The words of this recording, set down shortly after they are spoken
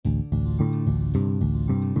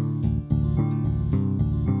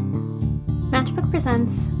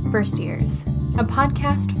presents First Years, a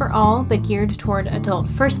podcast for all but geared toward adult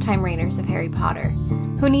first-time readers of Harry Potter,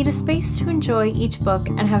 who need a space to enjoy each book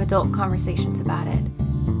and have adult conversations about it.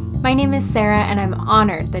 My name is Sarah, and I'm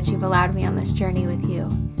honored that you've allowed me on this journey with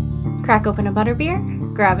you. Crack open a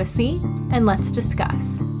butterbeer, grab a seat, and let's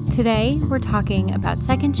discuss. Today, we're talking about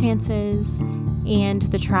second chances and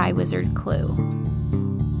the Triwizard Clue.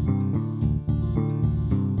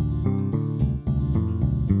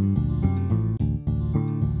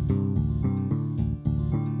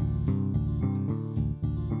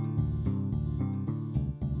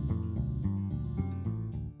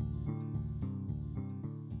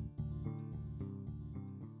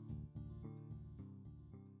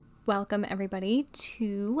 Welcome everybody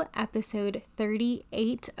to episode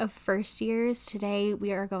 38 of First Years. Today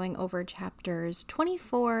we are going over chapters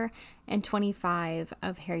 24 and 25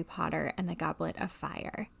 of Harry Potter and the Goblet of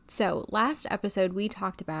Fire. So last episode we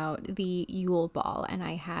talked about the Yule Ball and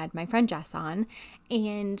I had my friend Jess on,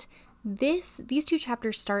 and these two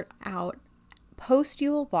chapters start out post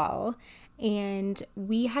Yule Ball, and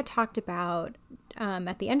we had talked about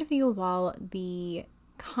at the end of the Yule Ball the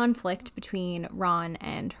conflict between Ron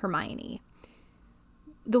and Hermione.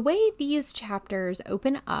 The way these chapters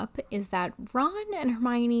open up is that Ron and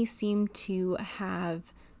Hermione seem to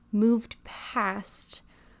have moved past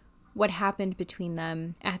what happened between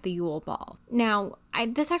them at the Yule Ball. Now,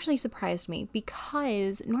 this actually surprised me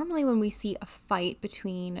because normally when we see a fight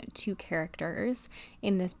between two characters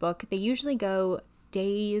in this book, they usually go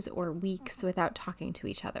days or weeks without talking to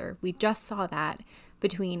each other. We just saw that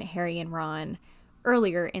between Harry and Ron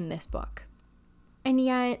earlier in this book. And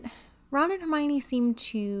yet, Ron and Hermione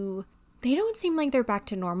they don't seem like they're back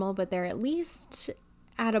to normal, but they're at least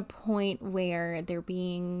at a point where they're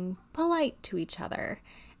being polite to each other,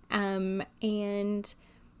 and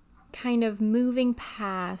kind of moving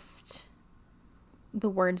past the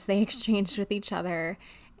words they exchanged with each other,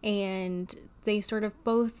 and they sort of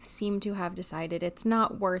both seem to have decided it's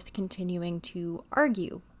not worth continuing to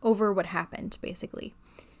argue over what happened, basically.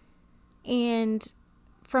 And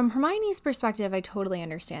from Hermione's perspective, I totally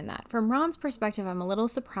understand that. From Ron's perspective, I'm a little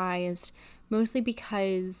surprised, mostly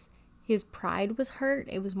because his pride was hurt.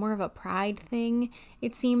 It was more of a pride thing,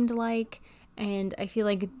 it seemed like. And I feel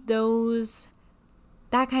like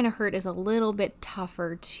that kind of hurt is a little bit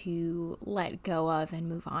tougher to let go of and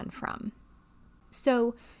move on from.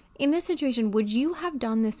 So in this situation, would you have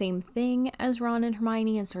done the same thing as Ron and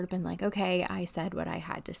Hermione and sort of been like, okay, I said what I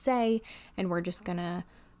had to say and we're just gonna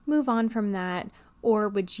move on from that? Or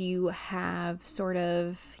would you have sort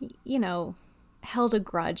of, held a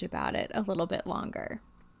grudge about it a little bit longer?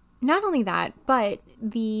 Not only that, but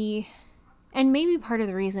and maybe part of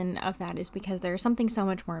the reason of that is because there's something so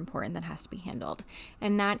much more important that has to be handled,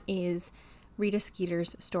 and that is Rita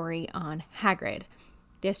Skeeter's story on Hagrid.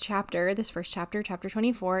 This first chapter, chapter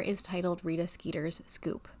 24, is titled Rita Skeeter's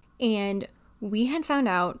Scoop. And we had found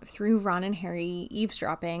out through Ron and Harry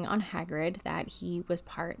eavesdropping on Hagrid that he was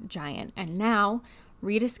part giant. And now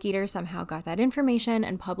Rita Skeeter somehow got that information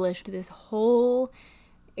and published this whole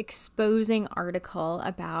exposing article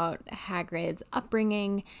about Hagrid's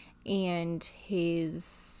upbringing and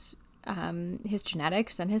his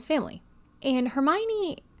genetics and his family. And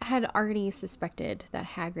Hermione had already suspected that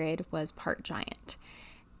Hagrid was part giant.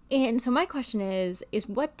 And so my question is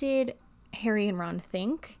what did Harry and Ron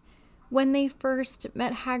think when they first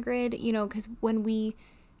met Hagrid? Because when we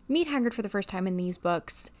meet Hagrid for the first time in these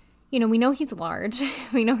books, we know he's large.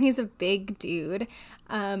 We know he's a big dude.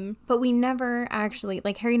 But we never actually,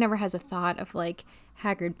 Harry never has a thought of,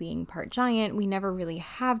 Hagrid being part giant. We never really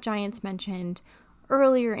have giants mentioned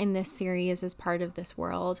earlier in this series as part of this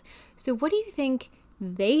world. So what do you think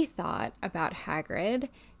they thought about Hagrid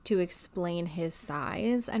to explain his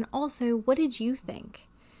size? And also, what did you think?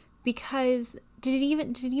 Because did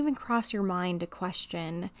it even cross your mind to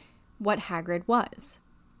question what Hagrid was?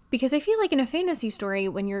 Because I feel like in a fantasy story,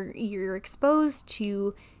 when you're exposed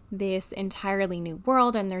to this entirely new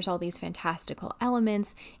world and there's all these fantastical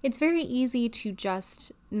elements, it's very easy to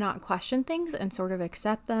just not question things and sort of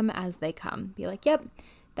accept them as they come. Be like, yep,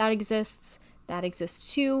 that exists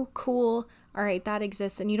too, cool, all right, that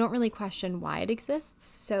exists, and you don't really question why it exists.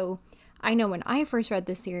 So I know when I first read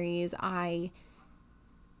this series, I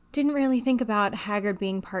didn't really think about Hagrid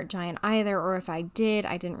being part giant either, or if I did,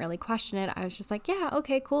 I didn't really question it. I was just like, yeah,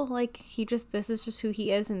 okay, cool. This is just who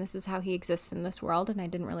he is, and this is how he exists in this world, and I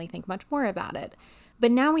didn't really think much more about it.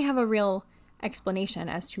 But now we have a real explanation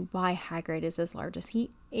as to why Hagrid is as large as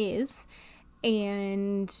he is,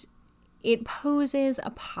 and it poses a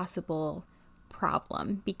possible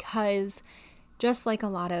problem because just like a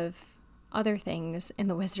lot of other things in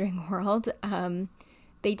the wizarding world,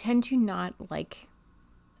 they tend to not like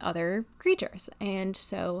other creatures. And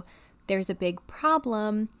so there's a big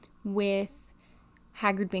problem with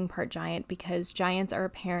Hagrid being part giant because giants are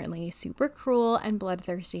apparently super cruel and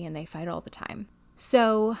bloodthirsty and they fight all the time.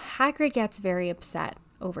 So Hagrid gets very upset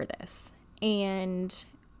over this. And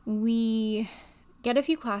we get a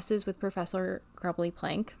few classes with Professor Grubbly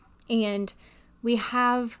Plank, and we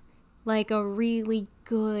have like a really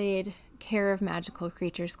good Care of Magical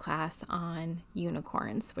Creatures class on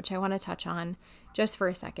unicorns, which I want to touch on just for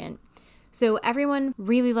a second. So everyone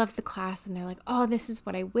really loves the class and they're like, oh, this is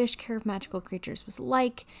what I wish Care of Magical Creatures was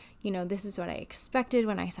like. You know, this is what I expected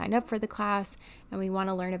when I signed up for the class. And we want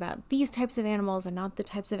to learn about these types of animals and not the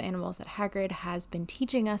types of animals that Hagrid has been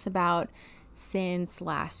teaching us about since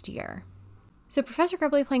last year. So Professor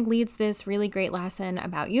Grubbly Plank leads this really great lesson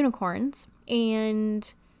about unicorns.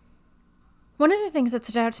 And one of the things that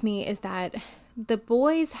stood out to me is that the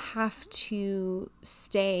boys have to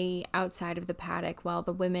stay outside of the paddock while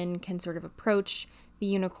the women can sort of approach the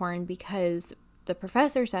unicorn, because the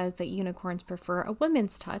professor says that unicorns prefer a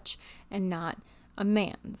woman's touch and not a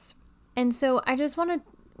man's. And so I just want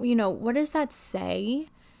to, what does that say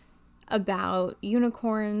about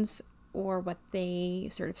unicorns, or what they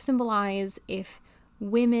sort of symbolize, if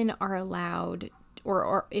women are allowed,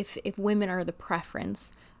 or if women are the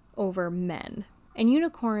preference over men? And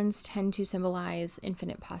unicorns tend to symbolize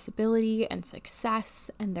infinite possibility and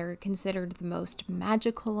success, and they're considered the most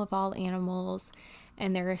magical of all animals,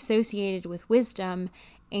 and they're associated with wisdom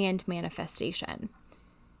and manifestation.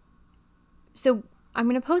 So I'm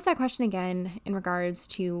going to pose that question again in regards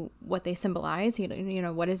to what they symbolize.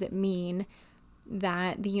 What does it mean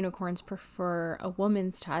that the unicorns prefer a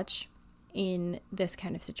woman's touch in this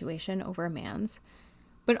kind of situation over a man's?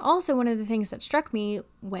 But also, one of the things that struck me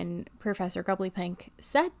when Professor Grubbly Plank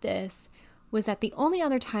said this was that the only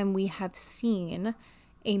other time we have seen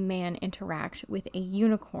a man interact with a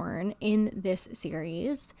unicorn in this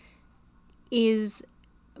series is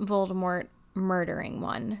Voldemort murdering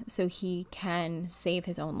one so he can save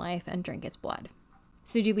his own life and drink its blood.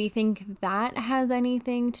 So do we think that has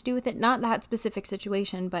anything to do with it? Not that specific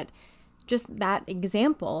situation, but just that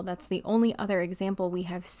example. That's the only other example we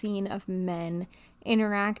have seen of men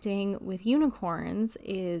interacting with unicorns,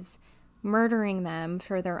 is murdering them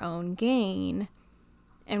for their own gain.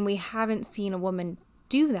 And we haven't seen a woman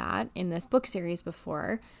do that in this book series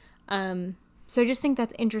before. So I just think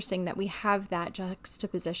that's interesting that we have that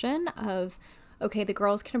juxtaposition of, okay, the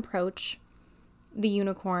girls can approach the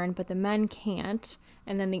unicorn, but the men can't.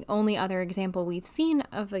 And then the only other example we've seen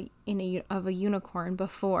of a unicorn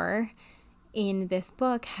before in this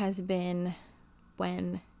book has been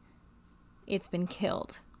when it's been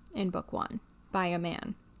killed in book 1 by a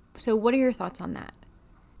man. So what are your thoughts on that?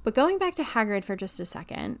 But going back to Hagrid for just a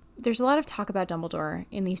second, there's a lot of talk about Dumbledore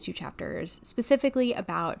in these 2 chapters, specifically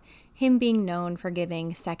about him being known for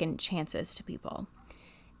giving second chances to people.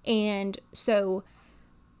 And so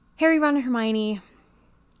Harry, Ron, and Hermione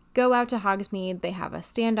go out to Hogsmeade. They have a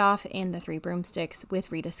standoff in the Three Broomsticks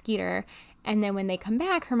with Rita Skeeter. And then when they come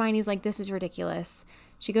back, Hermione's like, this is ridiculous.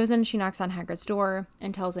 She goes in, she knocks on Hagrid's door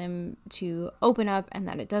and tells him to open up and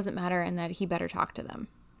that it doesn't matter and that he better talk to them.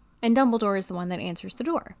 And Dumbledore is the one that answers the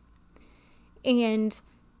door. And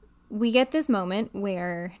we get this moment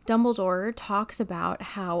where Dumbledore talks about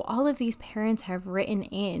how all of these parents have written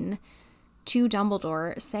in to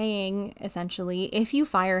Dumbledore saying, essentially, if you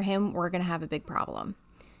fire him, we're going to have a big problem.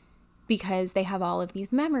 Because they have all of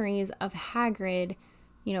these memories of Hagrid,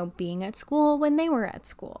 being at school when they were at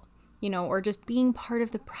school, or just being part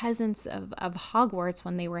of the presence of Hogwarts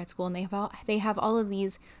when they were at school. And they have all of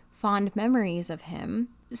these fond memories of him.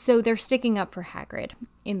 So they're sticking up for Hagrid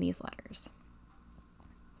in these letters.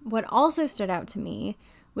 What also stood out to me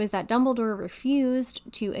was that Dumbledore refused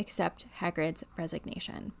to accept Hagrid's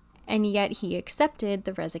resignation. And yet he accepted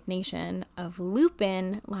the resignation of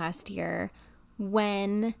Lupin last year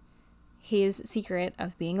when his secret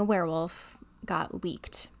of being a werewolf got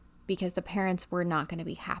leaked, because the parents were not going to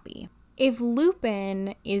be happy. If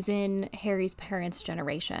Lupin is in Harry's parents'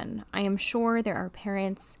 generation, I am sure there are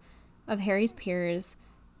parents of Harry's peers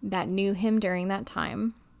that knew him during that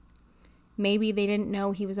time. Maybe they didn't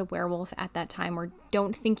know he was a werewolf at that time, or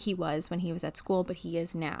don't think he was when he was at school, but he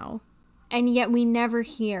is now. And yet we never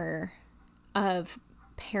hear of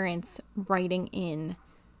parents writing in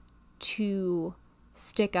to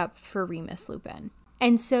stick up for Remus Lupin.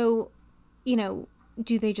 And so,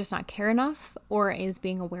 do they just not care enough? Or is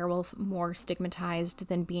being a werewolf more stigmatized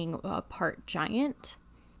than being a part giant?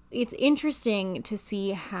 It's interesting to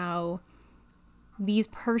see how these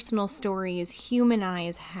personal stories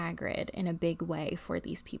humanize Hagrid in a big way for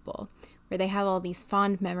these people, where they have all these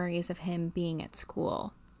fond memories of him being at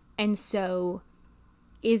school. And so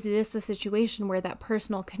is this a situation where that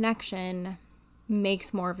personal connection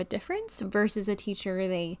makes more of a difference versus a teacher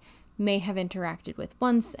they may have interacted with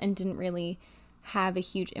once and didn't really have a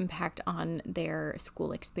huge impact on their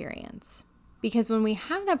school experience? Because when we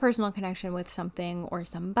have that personal connection with something or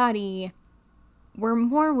somebody, we're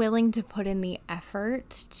more willing to put in the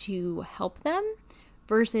effort to help them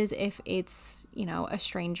versus if it's, a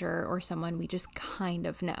stranger or someone we just kind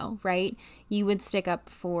of know, right? You would stick up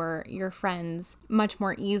for your friends much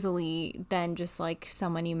more easily than just like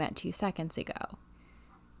someone you met 2 seconds ago,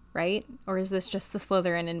 right? Or is this just the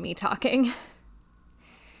Slytherin in me talking?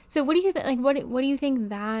 So what do you what do you think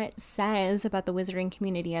that says about the wizarding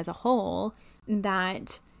community as a whole,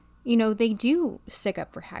 that, they do stick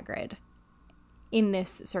up for Hagrid in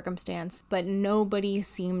this circumstance, but nobody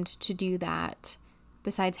seemed to do that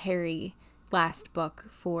besides Harry last book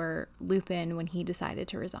for Lupin when he decided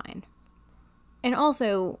to resign? And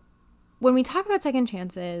also, when we talk about second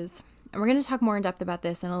chances, and we're going to talk more in depth about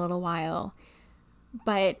this in a little while,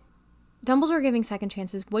 but Dumbledore giving second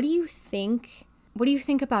chances, what do you think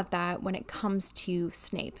about that when it comes to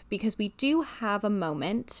Snape? Because we do have a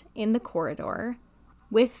moment in the corridor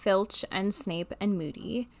with Filch and Snape and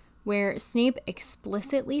Moody where Snape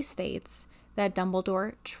explicitly states that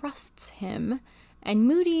Dumbledore trusts him, and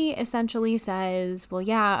Moody essentially says, well,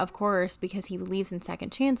 yeah, of course, because he believes in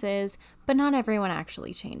second chances, but not everyone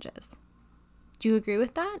actually changes. Do you agree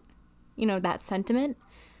with that? That sentiment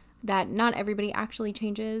that not everybody actually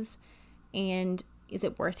changes, and is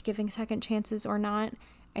it worth giving second chances or not?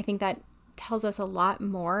 I think that tells us a lot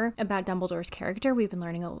more about Dumbledore's character. We've been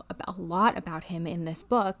learning a lot about him in this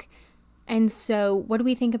book. And so what do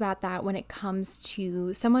we think about that when it comes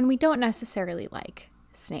to someone we don't necessarily like,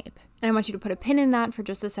 Snape? And I want you to put a pin in that for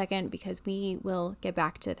just a second because we will get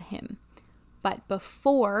back to him. But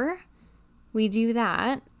before we do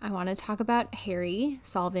that, I want to talk about Harry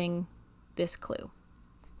solving this clue.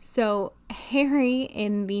 So Harry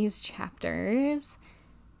in these chapters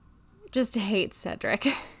just hates Cedric.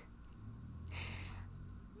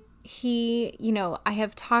 He, I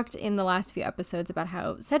have talked in the last few episodes about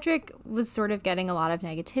how Cedric was sort of getting a lot of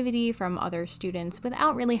negativity from other students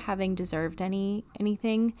without really having deserved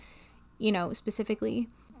anything, specifically.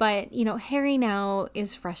 But, Harry now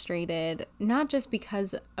is frustrated, not just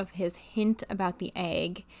because of his hint about the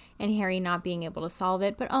egg and Harry not being able to solve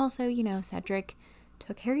it, but also, Cedric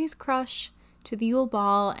took Harry's crush to the Yule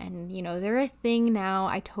Ball, and, they're a thing now.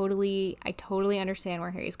 I totally understand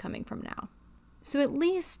where Harry's coming from now. So at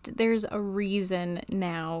least there's a reason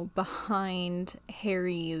now behind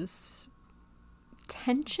Harry's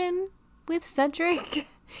tension with Cedric,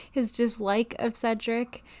 his dislike of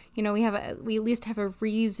Cedric. We at least have a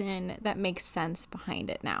reason that makes sense behind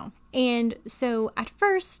it now. And so at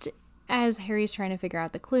first, as Harry's trying to figure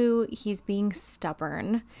out the clue, he's being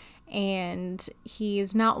stubborn and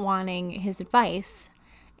he's not wanting his advice.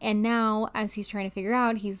 And now, as he's trying to figure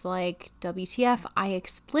out, he's like, WTF, I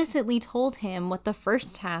explicitly told him what the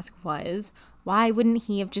first task was. Why wouldn't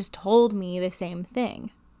he have just told me the same thing?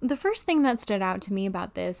 The first thing that stood out to me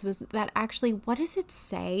about this was that actually, what does it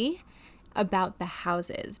say about the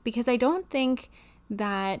houses? Because I don't think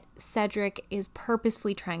that Cedric is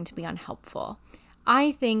purposefully trying to be unhelpful.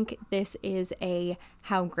 I think this is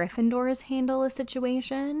how Gryffindors handle a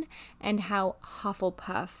situation and how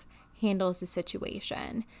Hufflepuff handles the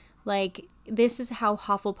situation. Like, this is how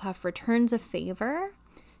Hufflepuff returns a favor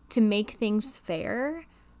to make things fair,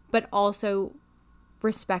 but also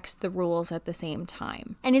respects the rules at the same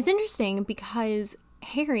time. And it's interesting because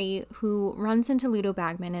Harry, who runs into Ludo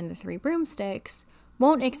Bagman and the Three Broomsticks,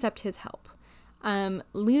 won't accept his help.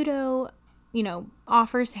 Ludo,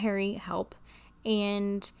 offers Harry help,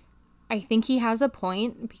 and I think he has a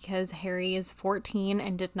point because Harry is 14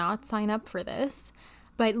 and did not sign up for this.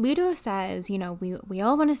 But Ludo says, we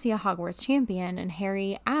all want to see a Hogwarts champion. And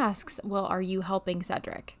Harry asks, well, are you helping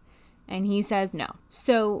Cedric? And he says no.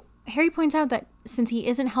 So Harry points out that since he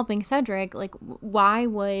isn't helping Cedric, why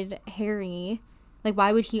would he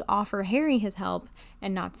offer Harry his help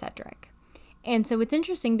and not Cedric? And so it's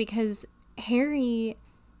interesting because Harry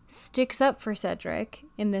sticks up for Cedric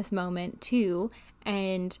in this moment too,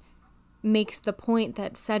 and makes the point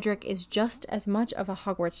that Cedric is just as much of a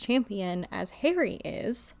Hogwarts champion as Harry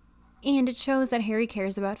is. And it shows that Harry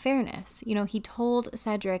cares about fairness. He told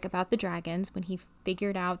Cedric about the dragons when he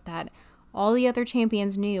figured out that all the other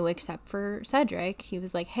champions knew except for Cedric. He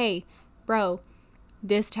was like, hey, bro,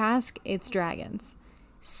 this task, it's dragons.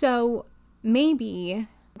 So maybe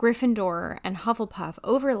Gryffindor and Hufflepuff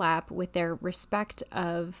overlap with their respect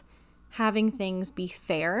of having things be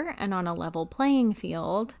fair and on a level playing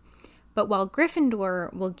field. But while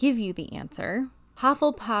Gryffindor will give you the answer,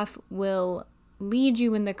 Hufflepuff will lead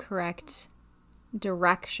you in the correct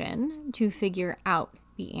direction to figure out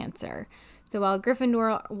the answer. So while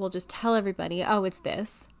Gryffindor will just tell everybody, oh, it's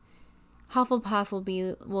this, Hufflepuff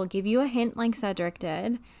will give you a hint like Cedric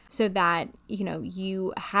did, so that,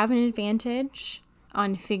 you have an advantage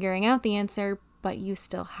on figuring out the answer, but you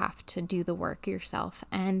still have to do the work yourself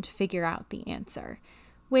and figure out the answer.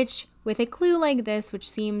 Which, with a clue like this, which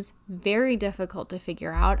seems very difficult to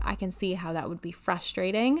figure out, I can see how that would be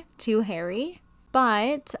frustrating to Harry.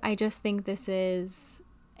 But I just think this is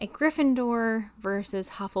a Gryffindor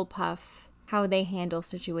versus Hufflepuff, how they handle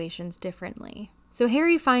situations differently. So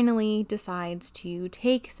Harry finally decides to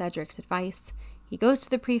take Cedric's advice. He goes to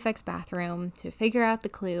the prefect's bathroom to figure out the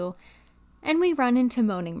clue, and we run into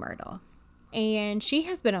Moaning Myrtle. And she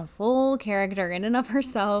has been a full character in and of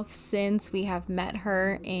herself since we have met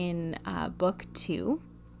her in book 2.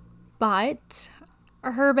 But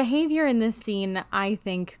her behavior in this scene, I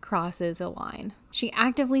think, crosses a line. She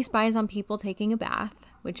actively spies on people taking a bath,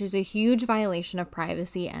 which is a huge violation of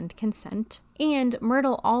privacy and consent. And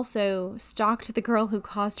Myrtle also stalked the girl who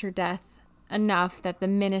caused her death enough that the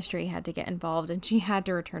Ministry had to get involved and she had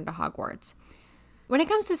to return to Hogwarts. When it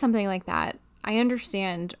comes to something like that, I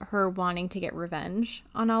understand her wanting to get revenge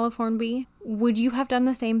on Olive Hornby. Would you have done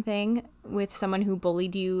the same thing with someone who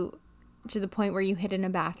bullied you to the point where you hid in a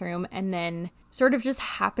bathroom and then sort of just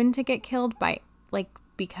happened to get killed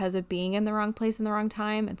because of being in the wrong place in the wrong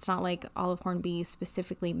time? It's not like Olive Hornby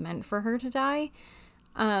specifically meant for her to die.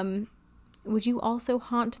 Would you also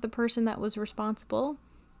haunt the person that was responsible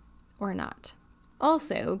or not?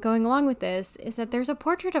 Also, going along with this is that there's a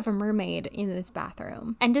portrait of a mermaid in this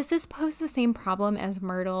bathroom. And does this pose the same problem as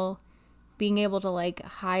Myrtle being able to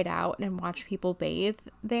hide out and watch people bathe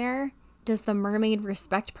there? Does the mermaid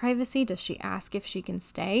respect privacy? Does she ask if she can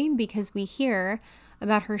stay? Because we hear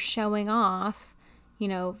about her showing off,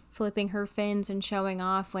 flipping her fins and showing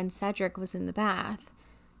off when Cedric was in the bath.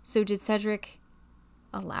 So did Cedric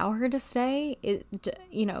allow her to stay?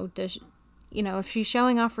 If she's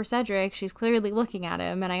showing off for Cedric, she's clearly looking at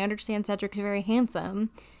him, and I understand Cedric's very handsome,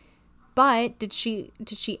 but did she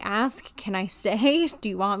ask, can I stay? Do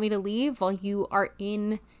you want me to leave while you are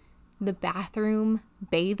in the bathroom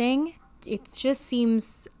bathing? It just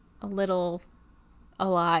seems a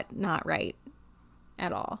lot not right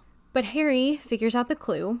at all. But Harry figures out the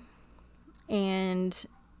clue, and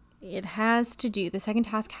the second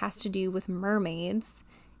task has to do with mermaids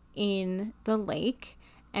in the lake.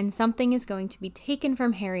 And something is going to be taken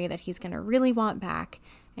from Harry that he's going to really want back,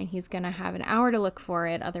 and he's going to have an hour to look for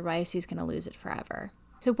it, otherwise he's going to lose it forever.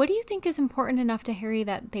 So what do you think is important enough to Harry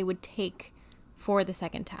that they would take for the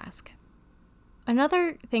second task?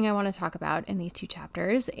 Another thing I want to talk about in these 2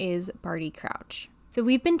 chapters is Barty Crouch. So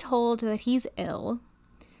we've been told that he's ill,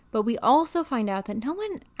 but we also find out that no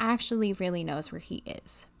one actually really knows where he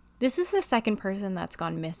is. This is the second person that's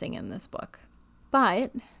gone missing in this book.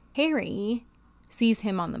 But Harry sees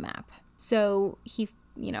him on the map. So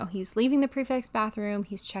he's leaving the prefect's bathroom.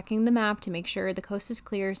 He's checking the map to make sure the coast is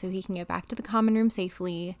clear so he can get back to the common room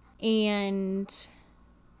safely. And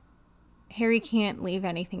Harry can't leave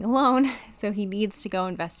anything alone, so he needs to go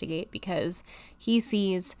investigate because he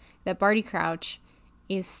sees that Barty Crouch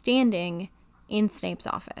is standing in Snape's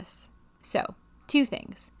office. So, 2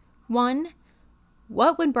 things. 1,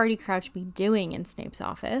 what would Barty Crouch be doing in Snape's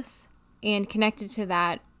office? And connected to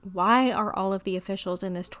that, why are all of the officials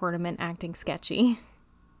in this tournament acting sketchy?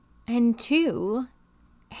 And 2,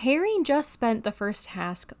 Harry just spent the first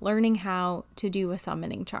task learning how to do a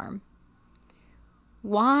summoning charm.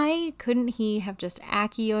 Why couldn't he have just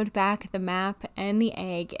Accio back the map and the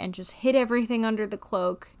egg and just hid everything under the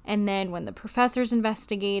cloak, and then when the professors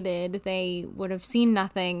investigated, they would have seen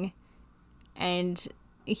nothing and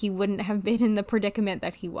he wouldn't have been in the predicament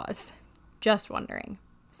that he was? Just wondering.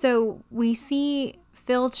 So we see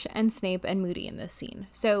Filch and Snape and Moody in this scene.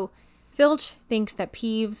 So Filch thinks that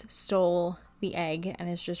Peeves stole the egg and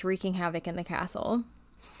is just wreaking havoc in the castle.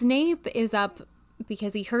 Snape is up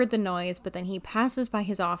because he heard the noise, but then he passes by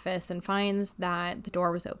his office and finds that the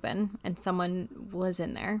door was open and someone was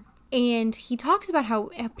in there. And he talks about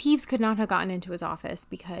how Peeves could not have gotten into his office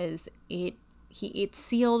because it's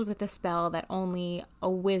sealed with a spell that only a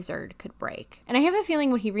wizard could break. And I have a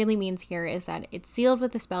feeling what he really means here is that it's sealed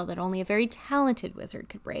with a spell that only a very talented wizard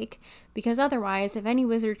could break, because otherwise, if any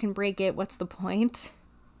wizard can break it, what's the point?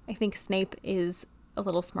 I think Snape is a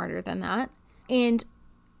little smarter than that. And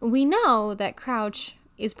we know that Crouch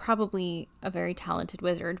is probably a very talented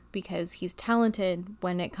wizard because he's talented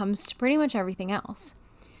when it comes to pretty much everything else.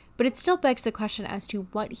 But it still begs the question as to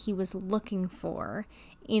what he was looking for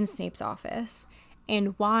in Snape's office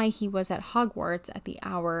and why he was at Hogwarts at the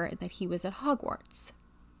hour that he was at Hogwarts.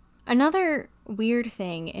 Another weird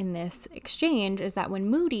thing in this exchange is that when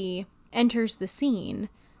Moody enters the scene,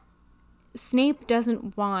 Snape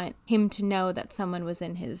doesn't want him to know that someone was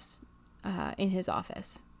in his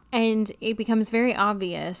office. And it becomes very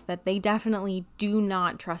obvious that they definitely do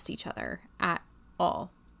not trust each other at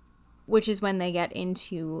all, which is when they get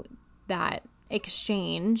into that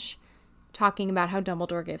exchange talking about how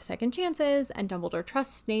Dumbledore gives second chances and Dumbledore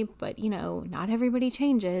trusts Snape, but, not everybody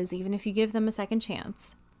changes, even if you give them a second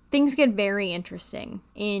chance. Things get very interesting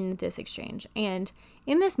in this exchange. And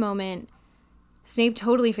in this moment, Snape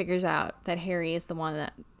totally figures out that Harry is the one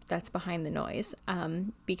that's behind the noise,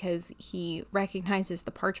 because he recognizes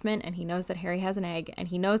the parchment and he knows that Harry has an egg and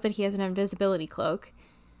he knows that he has an invisibility cloak.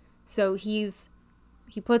 So he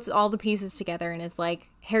puts all the pieces together and is like,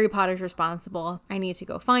 Harry Potter's responsible. I need to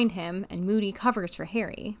go find him. And Moody covers for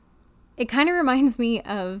Harry. It kind of reminds me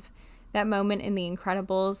of that moment in The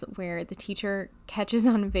Incredibles where the teacher catches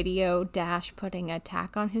on video Dash putting a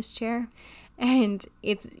tack on his chair. And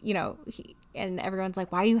it's, and everyone's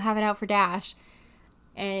like, why do you have it out for Dash?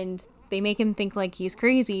 And they make him think like he's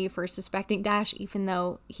crazy for suspecting Dash, even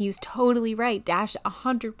though he's totally right. Dash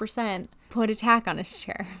 100% put a tack on his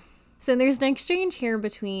chair. So there's an exchange here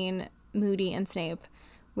between Moody and Snape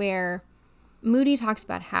where Moody talks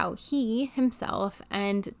about how he, himself,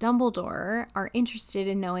 and Dumbledore are interested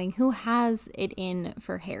in knowing who has it in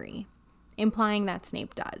for Harry, implying that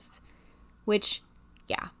Snape does. Which,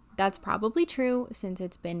 yeah, that's probably true since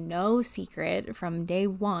it's been no secret from day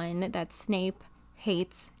one that Snape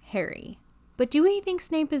hates Harry. But do we think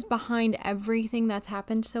Snape is behind everything that's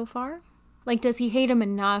happened so far? Like, does he hate him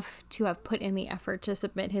enough to have put in the effort to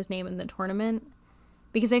submit his name in the tournament?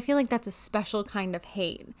 Because I feel like that's a special kind of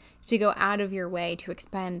hate, to go out of your way to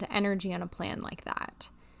expend energy on a plan like that.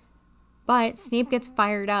 But Snape gets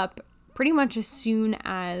fired up pretty much as soon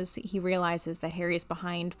as he realizes that Harry is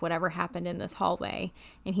behind whatever happened in this hallway,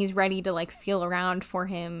 and he's ready to feel around for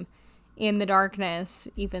him in the darkness,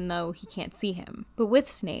 even though he can't see him. But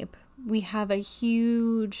with Snape, we have a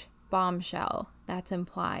huge bombshell that's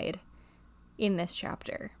implied in this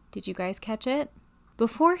chapter. Did you guys catch it?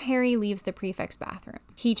 Before Harry leaves the prefect's bathroom,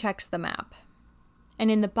 he checks the map.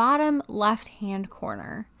 And in the bottom left-hand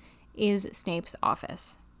corner is Snape's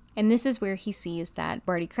office. And this is where he sees that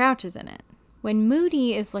Barty Crouch is in it. When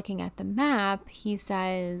Moody is looking at the map, he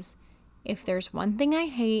says, "If there's one thing I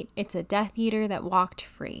hate, it's a Death Eater that walked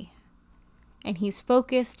free." And he's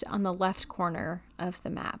focused on the left corner of the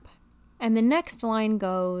map. And the next line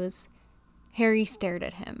goes, "Harry stared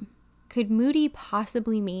at him." Could Moody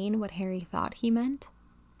possibly mean what Harry thought he meant?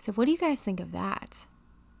 So what do you guys think of that?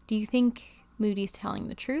 Do you think Moody's telling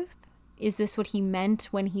the truth? Is this what he meant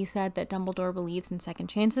when he said that Dumbledore believes in second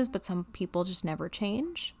chances, but some people just never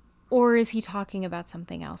change? Or is he talking about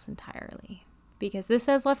something else entirely? Because this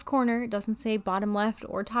says left corner, it doesn't say bottom left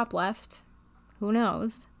or top left. Who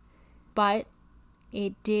knows? But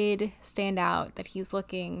it did stand out that he's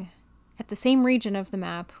looking at the same region of the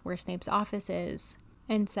map where Snape's office is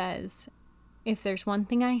and says, "If there's one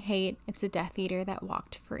thing I hate, it's a Death Eater that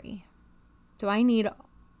walked free." So I need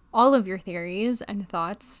all of your theories and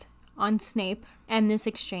thoughts on Snape and this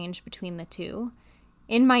exchange between the two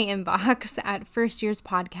in my inbox at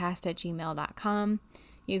firstyearspodcast@gmail.com.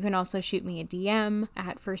 You can also shoot me a DM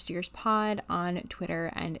at firstyearspod on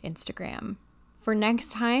Twitter and Instagram. For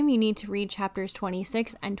next time, you need to read chapters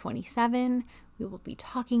 26 and 27. We will be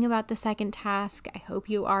talking about the second task. I hope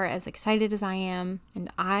you are as excited as I am, and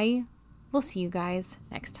I will see you guys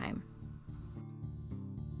next time.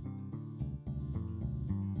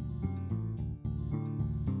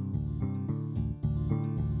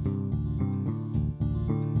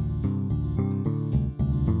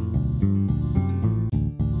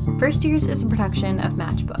 First Years is a production of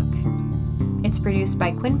Matchbook. It's produced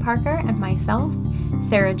by Quinn Parker and myself,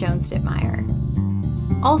 Sarah Jones Dittmeyer.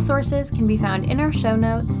 All sources can be found in our show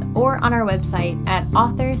notes or on our website at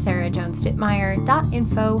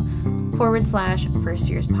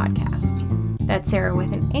author-sarahjonesdittmeyer.info/firstyearspodcast. That's Sarah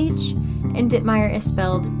with an H, and Dittmeyer is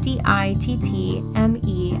spelled Dittmeier.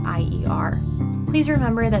 Please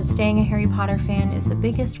remember that staying a Harry Potter fan is the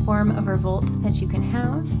biggest form of revolt that you can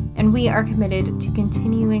have, and we are committed to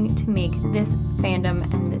continuing to make this fandom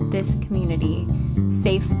and this community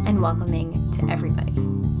safe and welcoming to everybody.